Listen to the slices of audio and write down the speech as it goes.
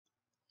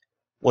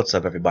What's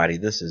up, everybody?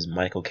 This is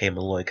Michael K.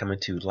 Malloy coming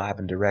to you live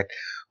and direct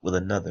with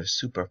another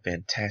super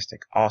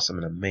fantastic, awesome,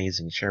 and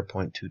amazing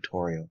SharePoint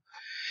tutorial.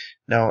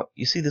 Now,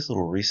 you see this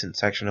little recent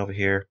section over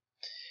here?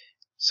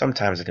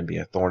 Sometimes it can be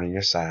a thorn in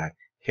your side.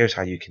 Here's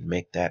how you can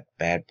make that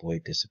bad boy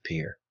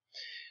disappear.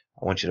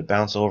 I want you to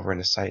bounce over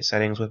into site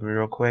settings with me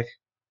real quick.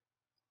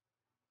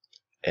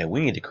 And we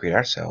need to create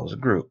ourselves a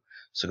group.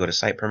 So go to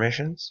site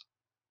permissions,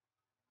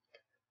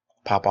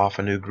 pop off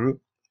a new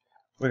group.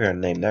 We're going to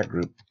name that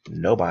group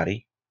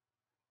Nobody.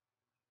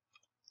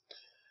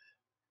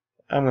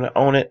 I'm going to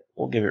own it.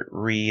 We'll give it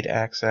read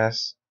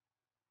access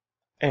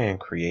and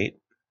create.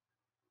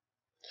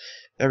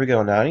 There we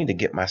go. Now I need to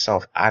get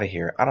myself out of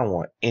here. I don't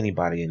want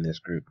anybody in this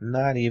group,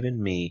 not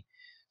even me.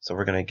 So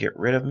we're going to get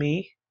rid of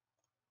me.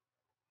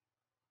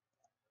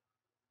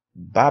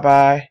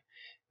 Bye-bye.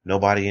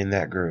 Nobody in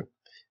that group.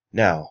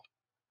 Now,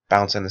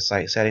 bounce into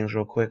site settings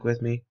real quick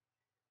with me.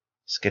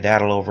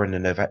 Skedaddle over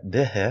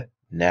into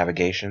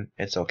navigation.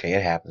 It's okay.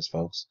 It happens,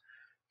 folks.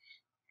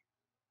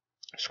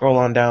 Scroll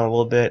on down a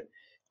little bit.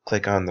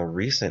 Click on the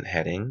recent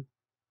heading.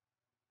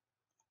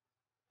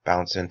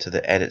 Bounce into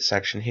the edit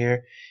section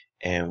here.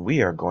 And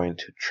we are going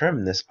to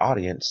trim this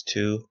audience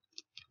to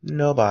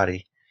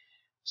nobody,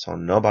 so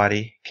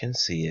nobody can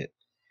see it.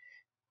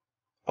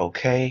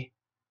 Okay.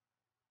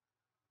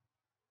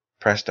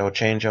 Presto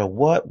changeo.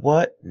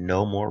 What?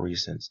 No more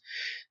reasons.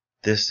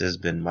 This has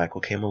been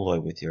Michael K. Malloy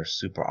with your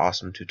super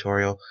awesome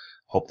tutorial.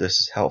 Hope this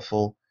is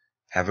helpful.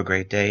 Have a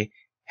great day.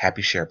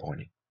 Happy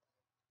SharePointing.